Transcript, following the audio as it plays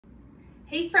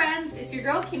Hey friends, it's your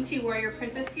girl Kimchi Warrior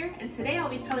Princess here, and today I'll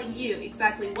be telling you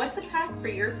exactly what to pack for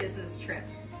your business trip.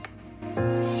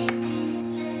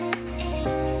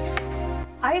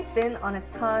 I've been on a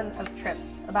ton of trips,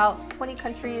 about 20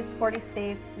 countries, 40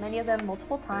 states, many of them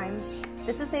multiple times.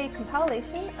 This is a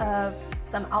compilation of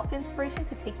some outfit inspiration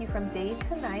to take you from day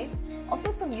to night, also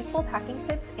some useful packing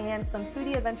tips and some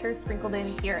foodie adventures sprinkled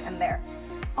in here and there.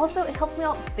 Also, it helps me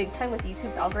out big time with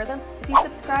YouTube's algorithm if you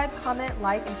subscribe, comment,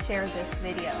 like, and share this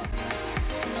video.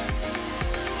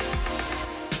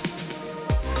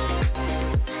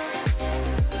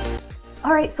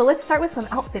 Alright, so let's start with some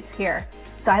outfits here.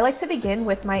 So I like to begin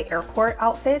with my airport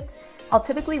outfit. I'll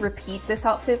typically repeat this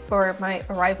outfit for my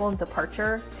arrival and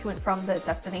departure to and from the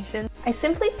destination. I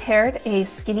simply paired a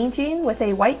skinny jean with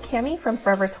a white cami from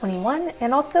Forever 21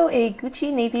 and also a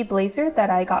Gucci navy blazer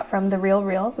that I got from The Real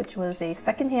Real, which was a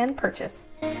secondhand purchase.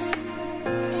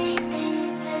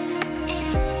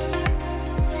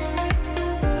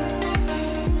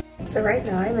 So right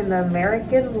now I'm in the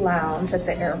American Lounge at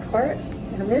the airport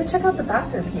and I'm gonna check out the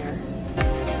bathroom here.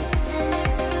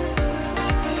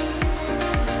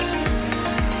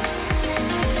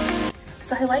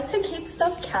 So I like to keep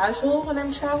stuff casual when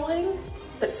I'm traveling,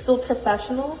 but still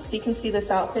professional. So you can see this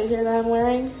outfit here that I'm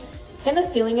wearing. Kind of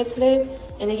feeling it today.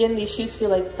 And again, these shoes feel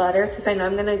like butter because I know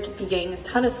I'm gonna be getting a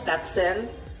ton of steps in.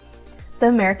 The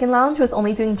American Lounge was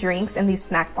only doing drinks and these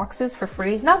snack boxes for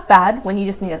free. Not bad when you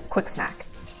just need a quick snack.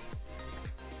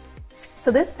 So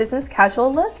this business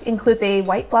casual look includes a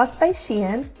white blouse by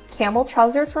Shein, camel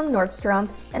trousers from Nordstrom,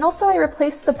 and also I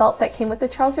replaced the belt that came with the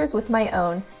trousers with my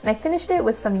own, and I finished it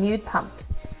with some nude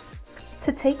pumps.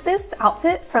 To take this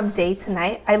outfit from day to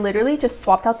night, I literally just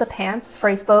swapped out the pants for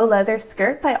a faux leather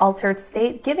skirt by Altered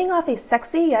State, giving off a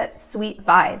sexy yet sweet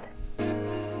vibe.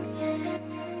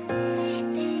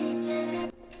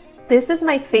 This is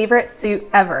my favorite suit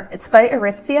ever. It's by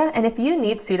Aritzia, and if you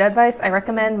need suit advice, I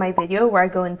recommend my video where I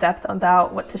go in depth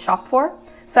about what to shop for.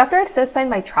 So after I set aside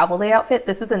my travel day outfit,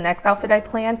 this is the next outfit I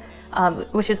plan,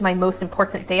 which is my most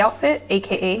important day outfit,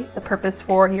 aka the purpose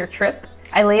for your trip.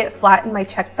 I lay it flat in my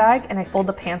check bag and I fold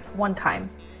the pants one time.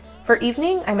 For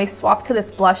evening, I may swap to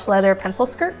this blush leather pencil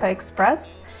skirt by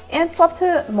Express and swap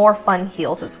to more fun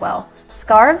heels as well.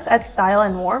 Scarves add style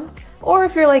and warmth. Or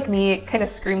if you're like me, it kind of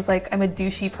screams like I'm a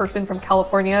douchey person from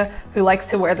California who likes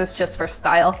to wear this just for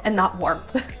style and not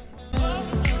warmth.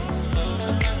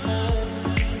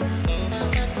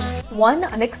 One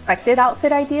unexpected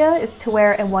outfit idea is to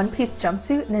wear a one-piece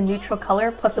jumpsuit in a neutral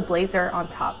color plus a blazer on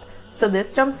top. So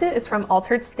this jumpsuit is from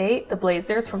Altered State, the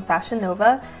blazers from Fashion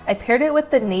Nova. I paired it with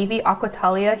the navy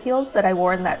Aquatalia heels that I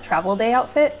wore in that travel day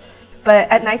outfit. But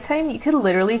at nighttime, you could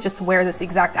literally just wear this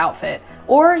exact outfit.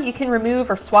 Or you can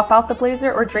remove or swap out the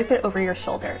blazer or drape it over your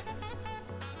shoulders.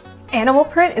 Animal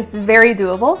print is very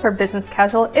doable for business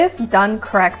casual if done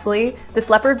correctly. This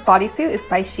leopard bodysuit is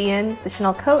by Shein, the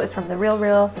Chanel coat is from The Real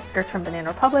Real, the skirt's from Banana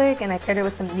Republic, and I paired it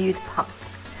with some nude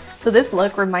pumps. So this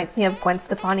look reminds me of Gwen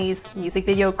Stefani's music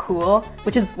video Cool,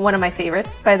 which is one of my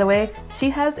favorites, by the way.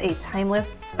 She has a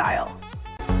timeless style.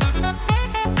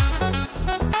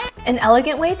 An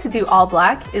elegant way to do all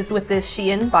black is with this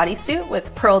Shein bodysuit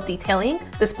with pearl detailing,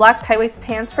 this black tie-waist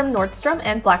pants from Nordstrom,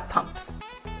 and black pumps.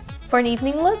 For an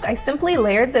evening look, I simply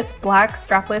layered this black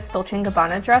strapless Dolce &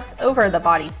 Gabbana dress over the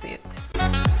bodysuit.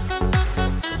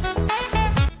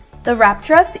 The wrap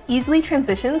dress easily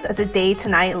transitions as a day to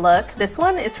night look. This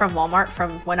one is from Walmart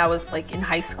from when I was like in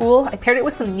high school. I paired it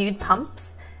with some nude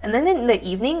pumps, and then in the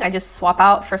evening I just swap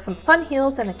out for some fun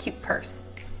heels and a cute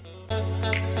purse.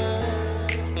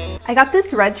 I got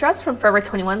this red dress from Forever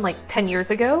 21 like 10 years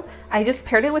ago. I just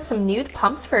paired it with some nude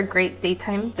pumps for a great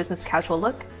daytime business casual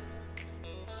look.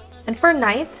 And for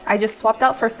night, I just swapped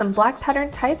out for some black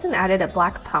pattern tights and added a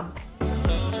black pump.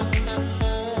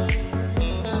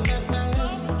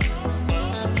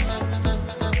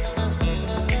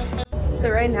 So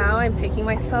right now I'm taking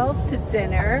myself to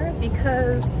dinner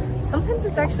because sometimes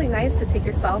it's actually nice to take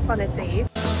yourself on a date.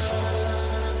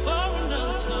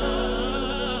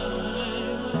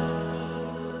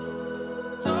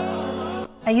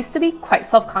 I used to be quite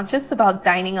self-conscious about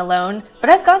dining alone, but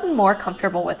I've gotten more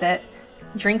comfortable with it.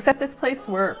 Drinks at this place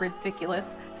were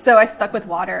ridiculous, so I stuck with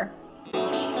water.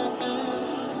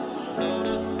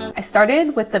 I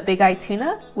started with the Big Eye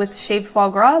tuna with shaved foie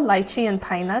gras, lychee, and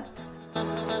pine nuts.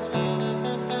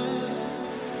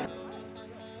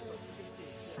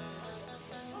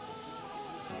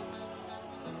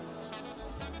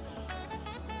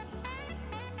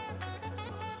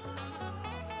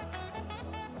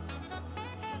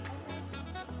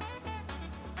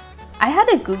 I had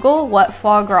to Google what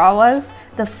foie gras was.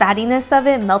 The fattiness of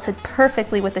it melted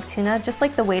perfectly with the tuna, just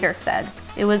like the waiter said.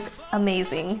 It was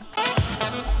amazing.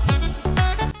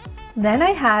 Then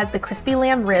I had the crispy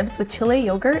lamb ribs with chile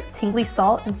yogurt, tingly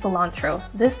salt, and cilantro.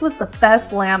 This was the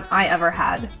best lamb I ever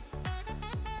had.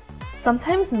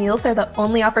 Sometimes meals are the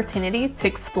only opportunity to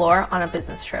explore on a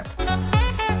business trip.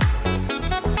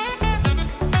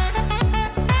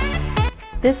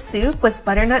 This soup was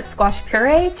butternut squash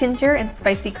puree, ginger, and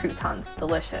spicy croutons.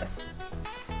 Delicious.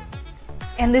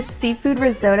 And this seafood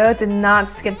risotto did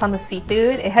not skimp on the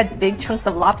seafood. It had big chunks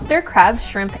of lobster, crab,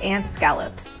 shrimp, and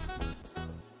scallops.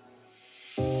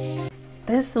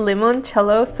 This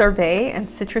limoncello sorbet and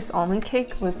citrus almond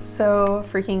cake was so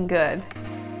freaking good.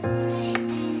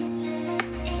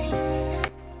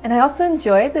 And I also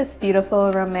enjoyed this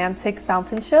beautiful romantic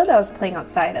fountain show that was playing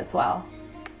outside as well.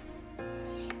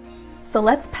 So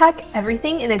let's pack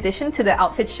everything in addition to the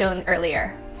outfits shown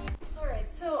earlier.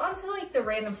 Alright, so on to like the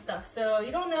random stuff. So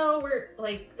you don't know where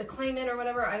like the climate or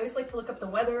whatever, I always like to look up the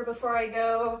weather before I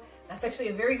go. That's actually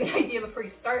a very good idea before you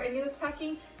start any of this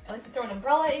packing. I like to throw an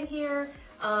umbrella in here.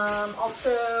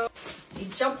 Also a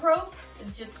jump rope,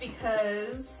 just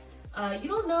because you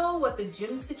don't know what the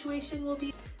gym situation will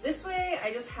be. This way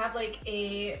I just have like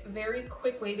a very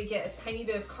quick way to get a tiny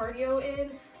bit of cardio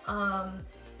in.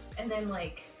 And then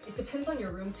like, it depends on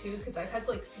your room too, because I've had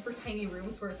like super tiny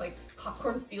rooms where it's like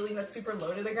popcorn ceiling that's super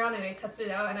low to the ground, and I tested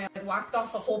it out and I whacked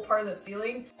off the whole part of the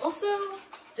ceiling. Also,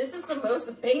 this is the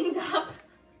most banged up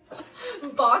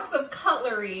box of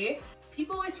cutlery.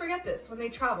 People always forget this when they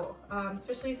travel,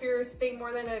 especially if you're staying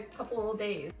more than a couple of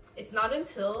days. It's not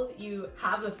until you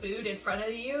have the food in front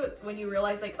of you when you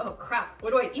realize like, oh crap,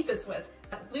 what do I eat this with?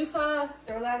 Loofah,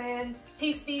 throw that in.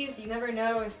 Pasties, you never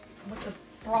know what the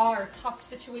bra or top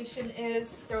situation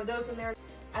is. Throw those in there.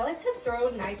 I like to throw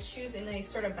nice shoes in a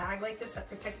sort of bag like this that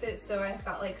protects it. So I've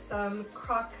got like some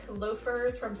Croc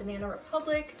loafers from Banana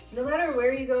Republic. No matter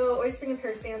where you go, always bring a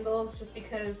pair of sandals, just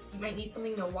because you might need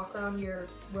something to walk around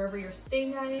wherever you're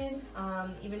staying at in.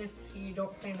 Even if you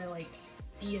don't plan to like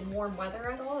be in warm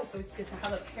weather at all, it's always good to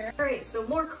have a pair. All right, so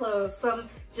more clothes, some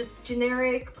just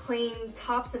generic plain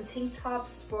tops and tank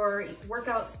tops for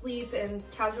workout, sleep, and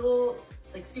casual,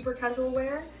 like super casual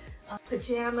wear.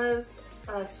 Pajamas,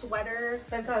 sweater.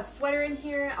 So I've got a sweater in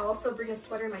here. I'll also bring a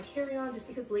sweater in my carry-on just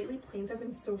because lately planes have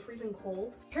been so freezing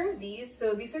cold. A pair of these,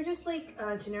 so these are just like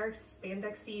generic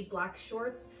spandexy black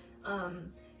shorts.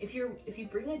 If you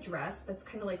bring a dress that's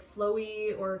kind of like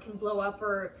flowy or can blow up,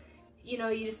 or you know,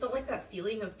 you just don't like that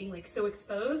feeling of being like so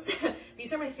exposed,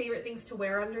 these are my favorite things to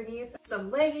wear underneath.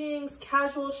 Some leggings,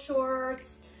 casual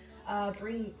shorts. I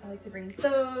like to bring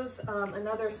those.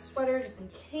 Another sweater just in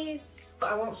case.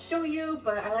 I won't show you,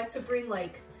 but I like to bring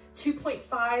like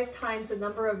 2.5 times the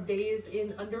number of days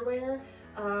in underwear.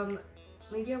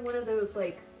 Maybe I'm one of those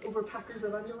like overpackers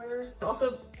of underwear. I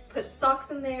also put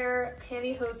socks in there,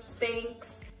 pantyhose,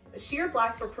 Spanx, sheer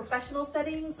black for professional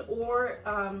settings, or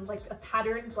like a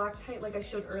patterned black type like I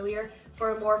showed earlier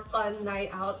for a more fun night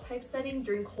out type setting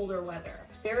during colder weather.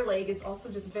 Bare leg is also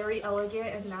just very elegant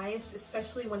and nice,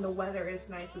 especially when the weather is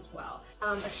nice as well.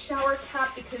 A shower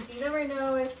cap, because you never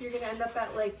know if you're gonna end up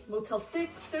at like Motel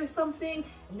 6 or something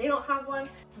and they don't have one.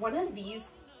 One of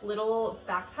these little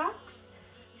backpacks,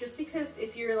 just because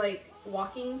if you're like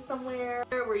walking somewhere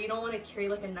where you don't want to carry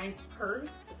like a nice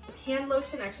purse. Hand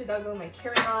lotion, actually that'll go in my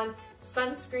carry-on.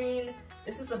 Sunscreen,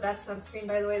 this is the best sunscreen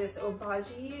by the way, this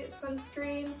Obagi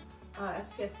sunscreen.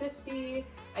 SPF 50.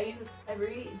 I use this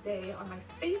every day on my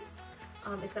face.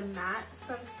 It's a matte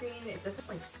sunscreen. It doesn't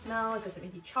like smell, it doesn't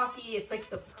make you chalky. It's like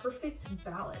the perfect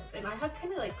balance. And I have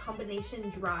kind of like combination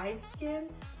dry skin,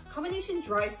 combination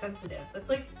dry sensitive. That's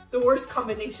like the worst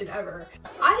combination ever.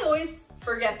 I always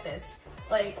forget this.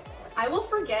 Like, I will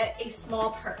forget a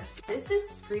small purse. This is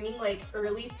screaming like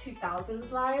early 2000s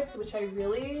vibes, which I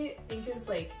really think is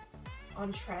like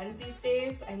on trend these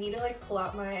days. I need to like pull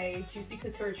out my Juicy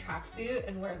Couture tracksuit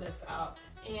and wear this out.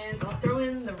 And I'll throw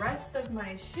in the rest of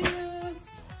my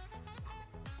shoes.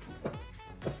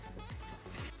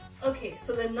 Okay,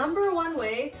 so the number one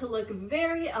way to look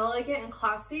very elegant and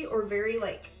classy, or very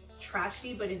like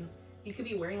trashy, but you could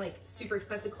be wearing like super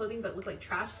expensive clothing but look like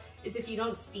trash, is if you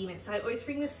don't steam it. So I always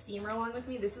bring this steamer along with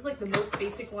me. This is like the most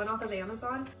basic one off of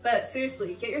Amazon. But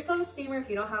seriously, get yourself a steamer if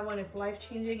you don't have one. It's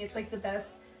life-changing. It's like the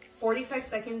best 45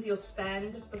 seconds you'll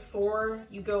spend before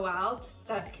you go out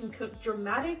that can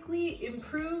dramatically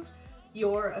improve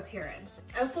your appearance.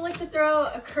 I also like to throw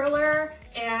a curler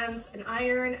and an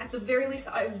iron. At the very least,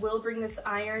 I will bring this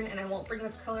iron and I won't bring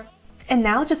this curler. And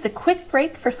now just a quick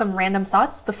break for some random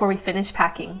thoughts before we finish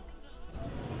packing.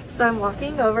 So I'm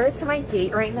walking over to my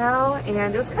gate right now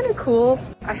and it was kind of cool.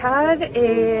 I had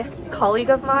a colleague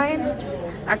of mine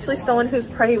actually someone who's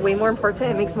probably way more important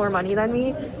and makes more money than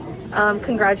me,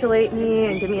 congratulate me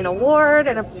and give me an award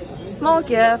and a small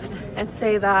gift and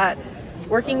say that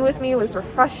working with me was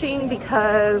refreshing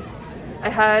because I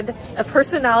had a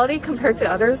personality compared to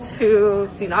others who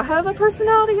do not have a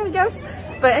personality, I guess.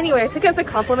 But anyway, I took it as a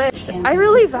compliment, which I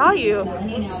really value.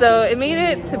 So it made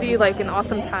it to be like an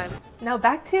awesome time. Now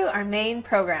back to our main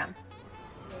program.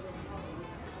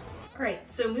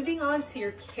 Alright, so moving on to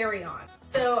your carry-on.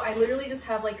 So I literally just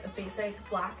have like a basic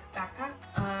black backpack,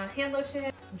 hand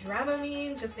lotion,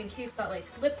 Dramamine, just in case, got like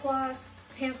lip gloss,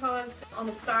 tampons. On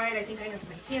the side, I think I have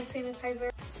my hand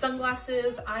sanitizer,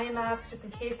 sunglasses, eye mask, just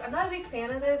in case. I'm not a big fan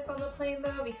of this on the plane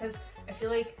though, because I feel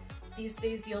like these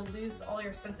days you'll lose all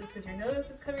your senses because your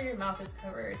nose is covered, your mouth is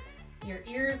covered, your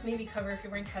ears may be covered if you're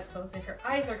wearing headphones. If your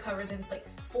eyes are covered, then it's like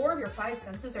 4 of your 5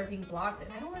 senses are being blocked,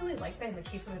 and I don't really like that in the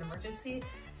case of an emergency.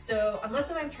 So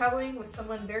unless I'm traveling with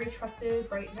someone very trusted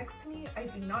right next to me, I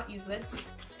do not use this.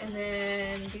 And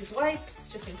then these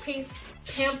wipes, just in case.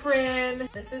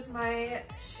 Pamprin. This is my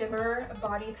Shimmer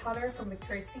body powder from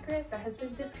Victoria's Secret that has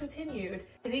been discontinued.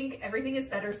 I think everything is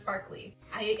better sparkly.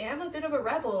 I am a bit of a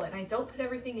rebel and I don't put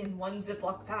everything in one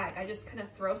Ziploc bag. I just kind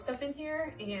of throw stuff in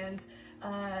here, and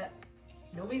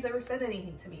nobody's ever said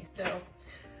anything to me. So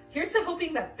here's to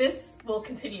hoping that this will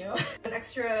continue. An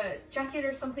extra jacket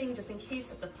or something just in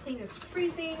case if the plane is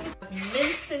freezing.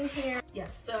 Mints in here.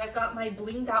 Yes, so I've got my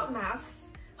blinged out masks.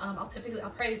 I'll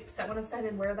probably set one aside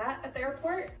and wear that at the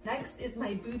airport. Next is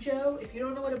my bujo. If you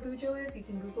don't know what a bujo is, you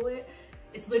can Google it.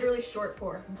 It's literally short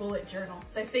for bullet journal.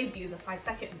 So I saved you the 5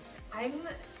 seconds. I'm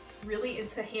really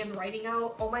into handwriting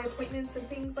out all my appointments and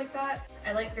things like that.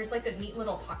 There's like a neat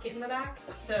little pocket in the back.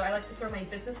 So I like to throw my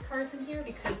business cards in here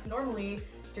because normally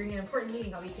during an important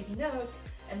meeting I'll be taking notes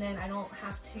and then I don't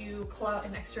have to pull out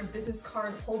an extra business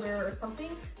card holder or something.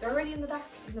 They're already in the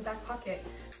back pocket.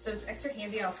 So it's extra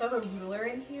handy. I also have a ruler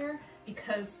in here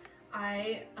because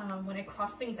when I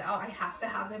cross things out, I have to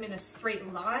have them in a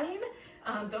straight line.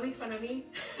 Don't make fun of me.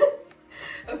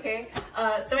 Okay,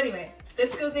 so anyway,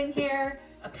 this goes in here.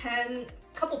 A pen,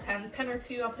 pen or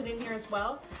two I'll put in here as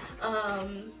well.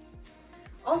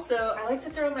 Also, I like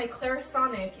to throw my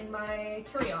Clarisonic in my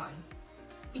carry-on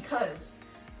because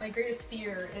my greatest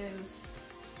fear is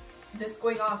this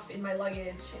going off in my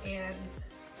luggage and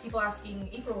people asking,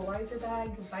 April, why is your bag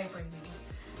vibrating?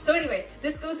 So anyway,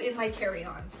 this goes in my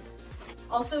carry-on.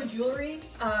 Also jewelry,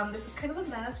 this is kind of a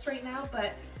mess right now,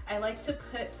 but I like to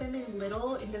put them in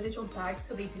little individual bags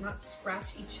so they do not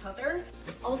scratch each other.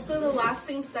 Also, the last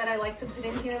things that I like to put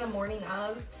in here the morning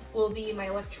of will be my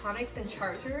electronics and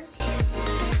chargers.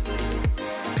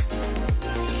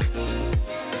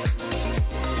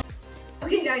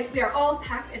 Okay guys, we are all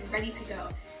packed and ready to go.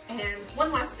 And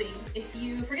one last thing, if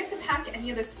you forget to pack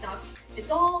any of this stuff,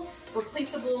 it's all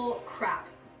replaceable crap,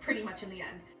 pretty much in the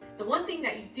end. The one thing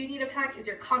that you do need to pack is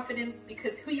your confidence,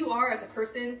 because who you are as a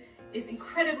person is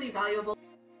incredibly valuable.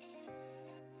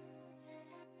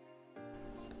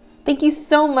 Thank you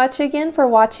so much again for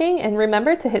watching, and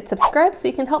remember to hit subscribe so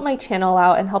you can help my channel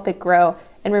out and help it grow.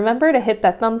 And remember to hit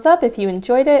that thumbs up if you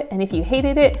enjoyed it, and if you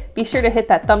hated it, be sure to hit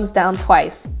that thumbs down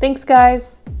twice. Thanks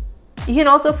guys! You can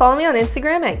also follow me on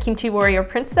Instagram at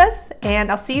kimchiwarriorprincess,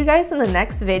 and I'll see you guys in the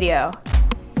next video.